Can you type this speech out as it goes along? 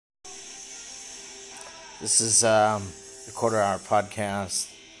This is the Quarter Hour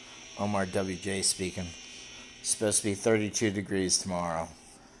Podcast. Omar WJ speaking. It's supposed to be 32 degrees tomorrow.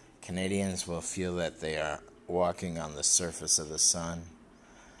 Canadians will feel that they are walking on the surface of the sun.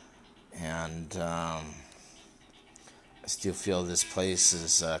 And I still feel this place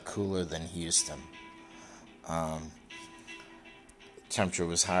is cooler than Houston. Temperature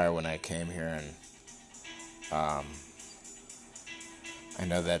was higher when I came here, and I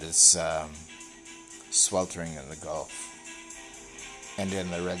know that it's sweltering in the Gulf and in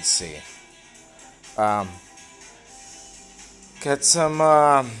the Red Sea. Got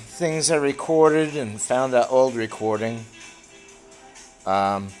some things I recorded and found that old recording.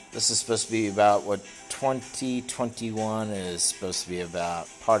 This is supposed to be about what 2021 is supposed to be about,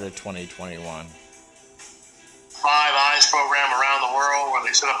 part of 2021. Five Eyes program around the world where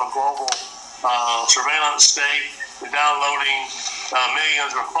they set up a global surveillance state. We're downloading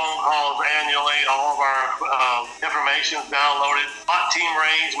millions of phone calls annually. All of our information is downloaded. SWAT team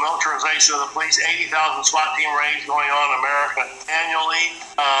raids, militarization of the police, 80,000 SWAT team raids going on in America annually.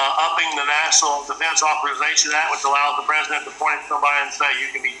 Upping the National Defense Authorization Act, which allows the president to point at somebody and say, you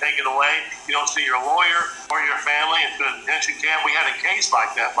can be taken away. You don't see your lawyer or your family into a detention camp. We had a case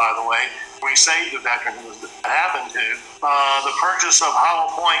like that, by the way. We saved a veteran who was happened to. The purchase of hollow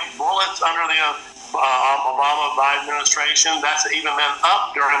point bullets under the Obama-Biden administration, that's even been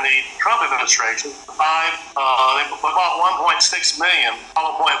up during the Trump administration. They bought 1.6 million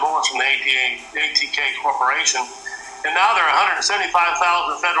hollow point bullets from the ATK Corporation. And now there are 175,000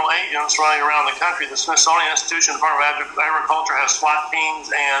 federal agents running around the country. The Smithsonian Institution, Department of Agriculture has SWAT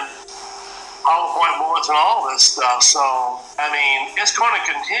teams and hollow point bullets and all this stuff. So, I mean, it's going to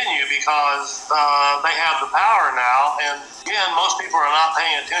continue because they have the power now. And again, most people are not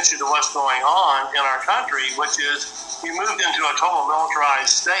paying attention to what's going on in our country, which is we moved into a total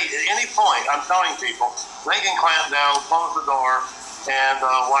militarized state. At any point, I'm telling people, they can clamp down, close the door, and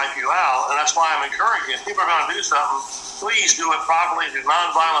wipe you out. And that's why I'm encouraging. If people are going to do something, please do it properly. Do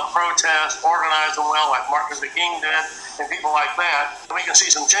nonviolent protests, organize them well like Martin Luther King did, and people like that. And we can see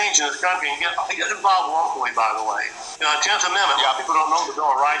some change in this country and get involved locally, by the way. The 10th Amendment, a lot of people don't know the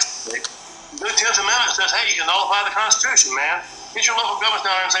Bill of Rights. The 10th Amendment says, hey, you can nullify the Constitution, man. Get your local government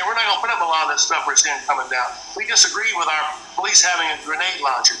down there and say, we're not going to put up a lot of this stuff we're seeing coming down. We disagree with our police having a grenade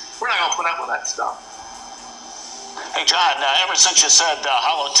launcher. We're not going to put up with that stuff. Hey, John, ever since you said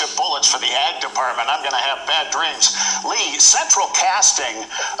hollow tip bullets for the ag department, I'm going to have bad dreams. Lee, Central Casting...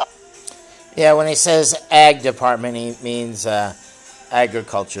 Yeah, when he says ag department, he means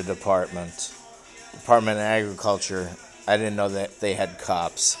agriculture department. Department of Agriculture. I didn't know that they had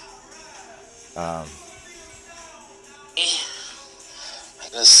cops. The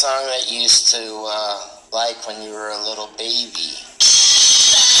song that you used to like when you were a little baby.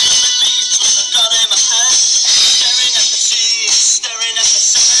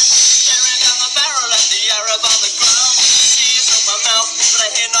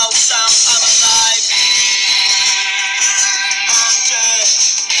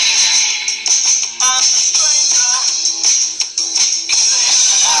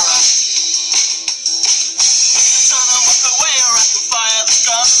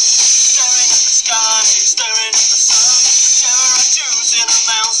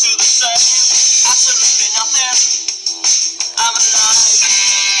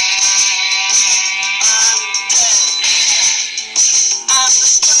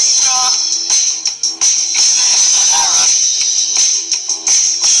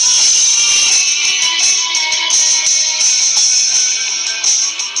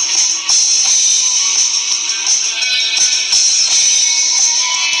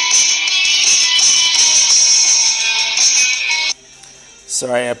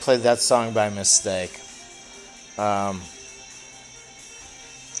 Sorry, I played that song by mistake.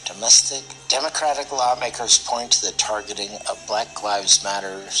 Domestic Democratic lawmakers point to the targeting of Black Lives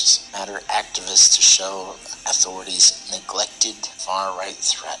Matter activists to show authorities neglected far-right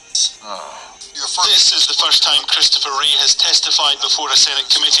threats. This is the first time Christopher Wray has testified before a Senate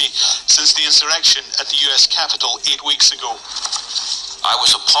committee since the insurrection at the U.S. Capitol 8 weeks ago. I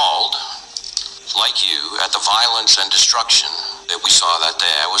was appalled, like you, at the violence and destruction that we saw that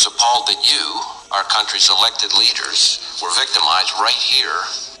day. I was appalled that you, our country's elected leaders, were victimized right here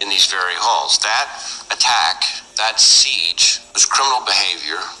in these very halls. That attack, that siege, was criminal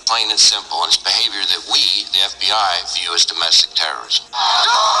behavior, plain and simple, and it's behavior that we, the FBI, view as domestic terrorism.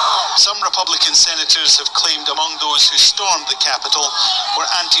 Some Republican senators have claimed among those who stormed the Capitol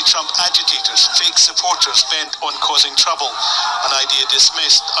were anti-Trump agitators, fake supporters bent on causing trouble, an idea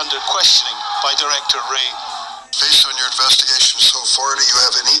dismissed under questioning by Director Wray. Based on your investigation so far, do you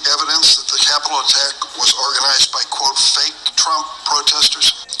have any evidence that the Capitol attack was organized by, quote, fake Trump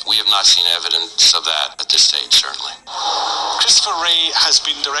protesters? We have not seen evidence of that at this stage, certainly. Christopher Wray has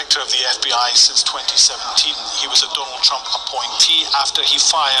been director of the FBI since 2017. He was a Donald Trump appointee after he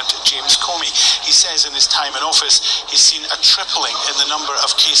fired James Comey. He says in his time in office, he's seen a tripling in the number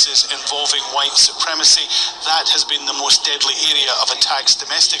of cases involving white supremacy. That has been the most deadly area of attacks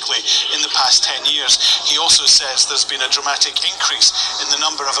domestically in the past 10 years. He also says there's been a dramatic increase in the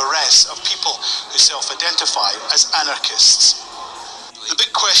number of arrests of people who self-identify as anarchists. The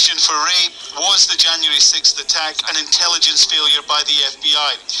big question for Wray, was the January 6th attack an intelligence failure by the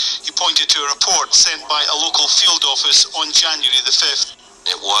FBI? He pointed to a report sent by a local field office on January the 5th.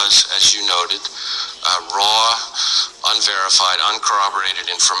 It was, as you noted, raw, unverified, uncorroborated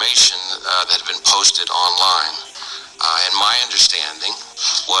information that had been posted online. And my understanding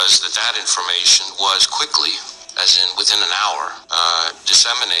was that information was quickly, as in within an hour,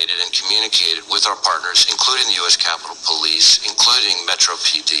 disseminated and communicated with our partners, including the U.S. Capitol Police, including Metro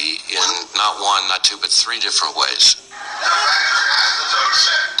PD, in not one, not two, but three different ways.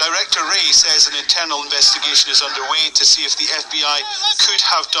 Director Wray says an internal investigation is underway to see if the FBI could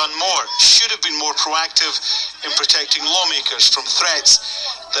have done more, should have been more proactive in protecting lawmakers from threats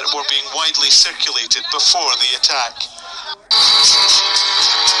that were being widely circulated before the attack.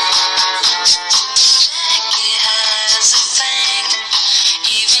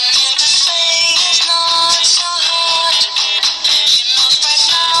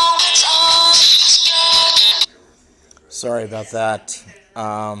 Sorry about that.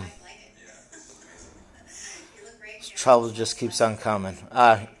 Trouble just keeps on coming.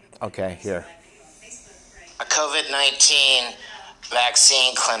 Okay, here. A COVID-19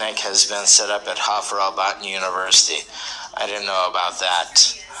 vaccine clinic has been set up at Hafr al-Batn University. I didn't know about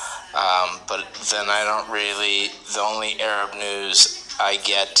that. But then the only Arab news I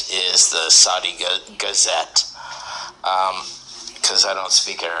get is the Saudi Gazette, because I don't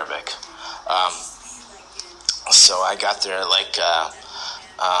speak Arabic. So I got there like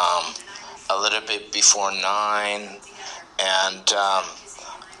a little bit before 9, and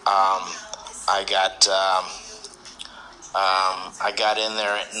I got in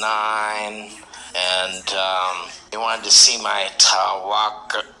there at 9, and they wanted to see my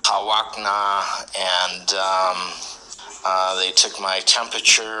tawakna, and they took my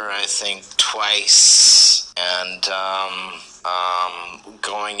temperature, I think, twice, and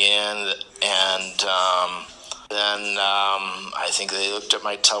going in, and then I think they looked at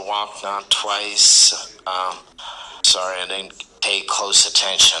my tawakna twice. Sorry, I didn't pay close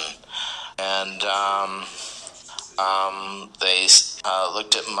attention. And they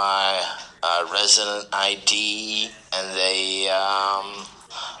looked at my resident ID, and they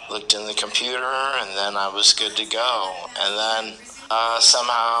looked in the computer, and then I was good to go. And then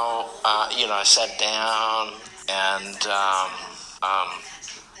somehow, I sat down, and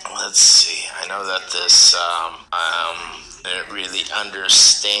let's see. I know that this, I didn't really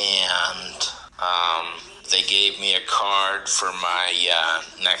understand. They gave me a card for my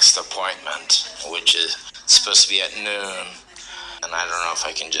next appointment, which is supposed to be at noon, and I don't know if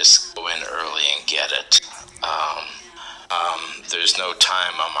I can just go in early and get it. There's no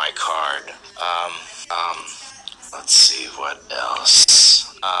time on my card. Let's see what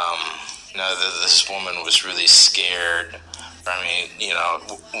else. This woman was really scared.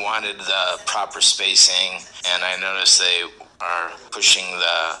 Wanted the proper spacing, and I noticed they are pushing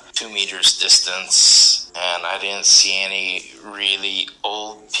the 2 meters distance, and I didn't see any really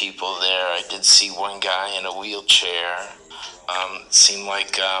old people there. I did see one guy in a wheelchair. It seemed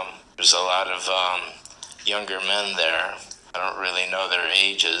like there's a lot of younger men there. I don't really know their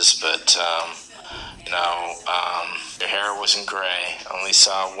ages, but their hair wasn't gray. I only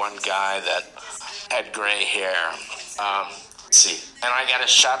saw one guy that had gray hair. Let's see. And I got a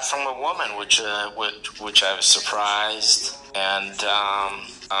shot from a woman, which I was surprised. And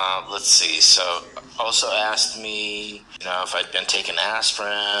let's see. So also asked me, if I'd been taking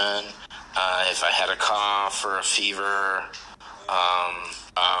aspirin, if I had a cough or a fever,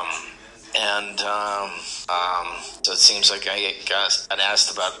 so it seems like I'd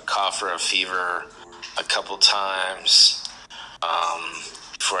asked about a cough or a fever a couple times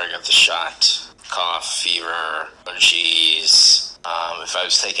before I got the shot. Cough, fever, allergies, if I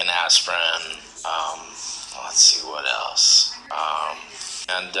was taking aspirin, let's see what else.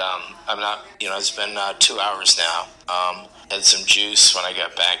 I'm not, it's been 2 hours now. Had some juice when I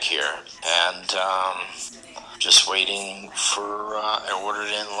got back here, and just waiting for, I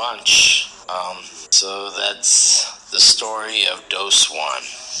ordered in lunch. So that's the story of Dose 1.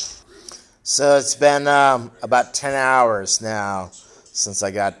 So it's been about 10 hours now since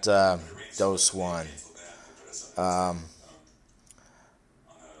I got dose 1.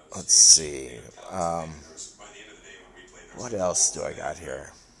 Let's see. What else do I got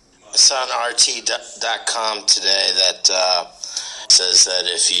here? I saw on RT.com today that says that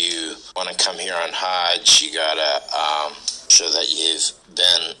if you want to come here on Hajj, you gotta show that you've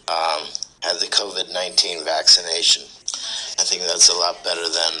been had the COVID-19 vaccination. I think that's a lot better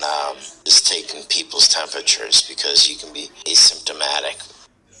than just taking people's temperatures, because you can be asymptomatic.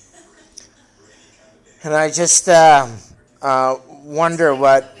 And I just wonder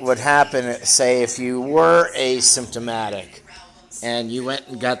what would happen, say, if you were asymptomatic and you went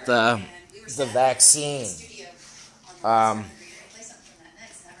and got the vaccine. I'm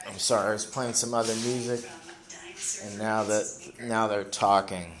sorry, I was playing some other music, and now they're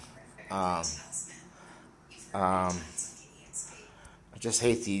talking. I just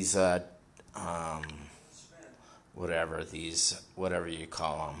hate these whatever you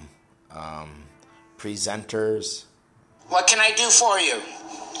call them, presenters. What can I do for you?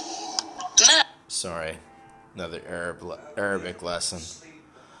 Sorry, another Arabic lesson.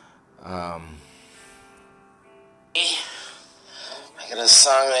 I got a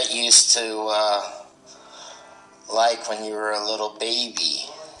song that you used to like when you were a little baby.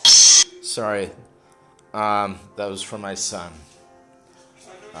 Sorry, that was for my son.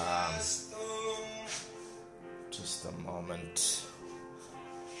 Just a moment.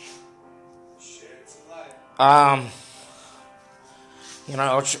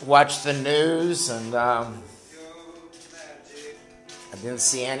 Watch the news, and I didn't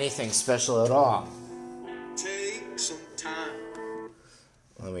see anything special at all. Take some time.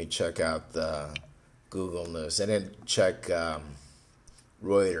 Let me check out the Google News. I didn't check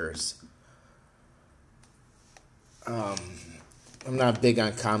Reuters. I'm not big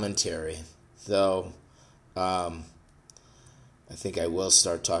on commentary, though. I think I will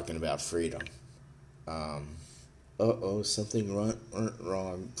start talking about freedom. Something went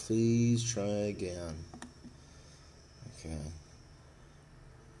wrong. Please try again. Okay.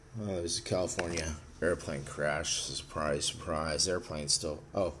 Oh, there's a California airplane crash. Surprise, surprise. Airplane still.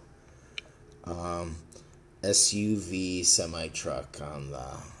 SUV semi-truck on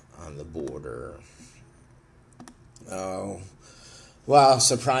the border. Oh. Well,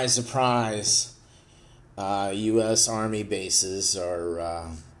 surprise, surprise. U.S. Army bases are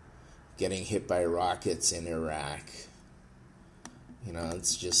getting hit by rockets in Iraq.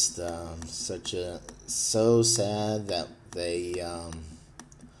 It's just so sad that they,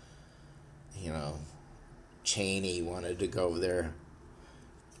 Cheney wanted to go there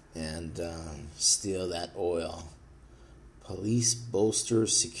and steal that oil. Police bolster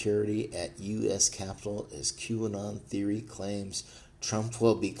security at U.S. Capitol as QAnon theory claims Trump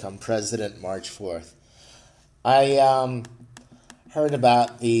will become president March 4th. I heard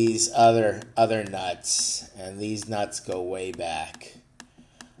about these other nuts, and these nuts go way back.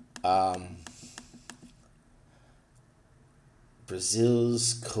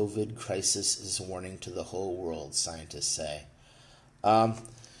 Brazil's COVID crisis is a warning to the whole world, scientists say.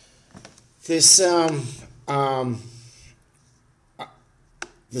 This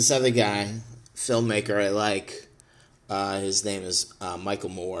other guy, filmmaker I like, his name is Michael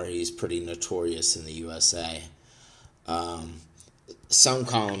Moore. He's pretty notorious in the USA. Some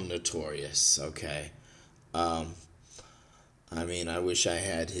call him notorious, okay. I wish I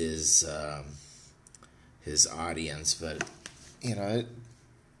had his audience, but, it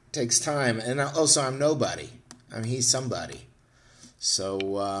takes time. And also, I'm nobody. He's somebody.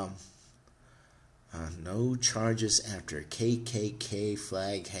 So, no charges after KKK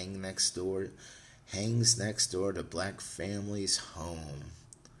flag hangs next door to black family's home.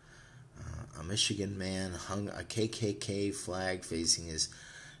 A Michigan man hung a KKK flag facing his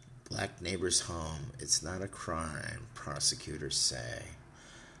black neighbor's home. It's not a crime, prosecutors say.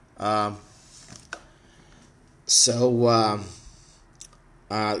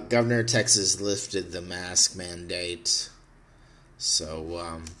 Governor of Texas lifted the mask mandate.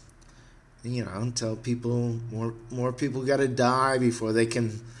 So, tell people more people got to die before they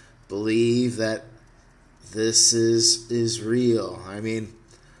can believe that this is real.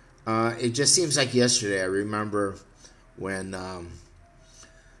 It just seems like yesterday. I remember when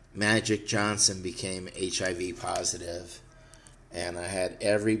Magic Johnson became HIV positive, and I had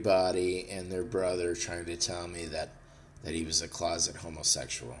everybody and their brother trying to tell me that he was a closet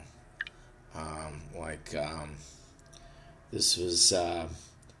homosexual. This was the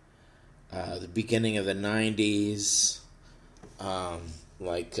beginning of the 90s.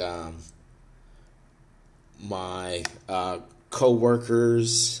 My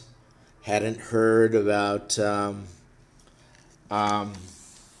co-workers hadn't heard about,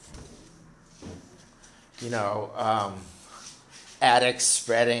 addicts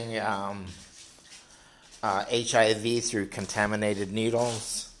spreading HIV through contaminated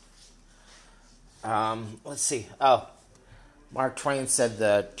needles. Let's see. Oh, Mark Twain said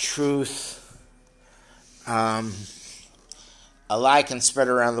the truth. A lie can spread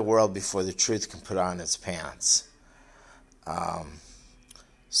around the world before the truth can put on its pants.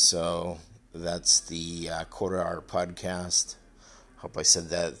 So that's the Quarter Hour Podcast. Hope I said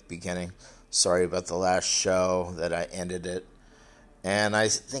that at the beginning. Sorry about the last show that I ended it. And I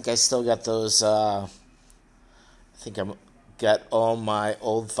think I still got those, I think I've got all my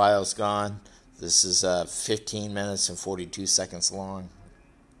old files gone. This is 15 minutes and 42 seconds long.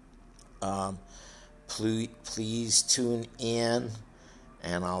 Please tune in,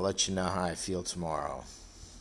 and I'll let you know how I feel tomorrow.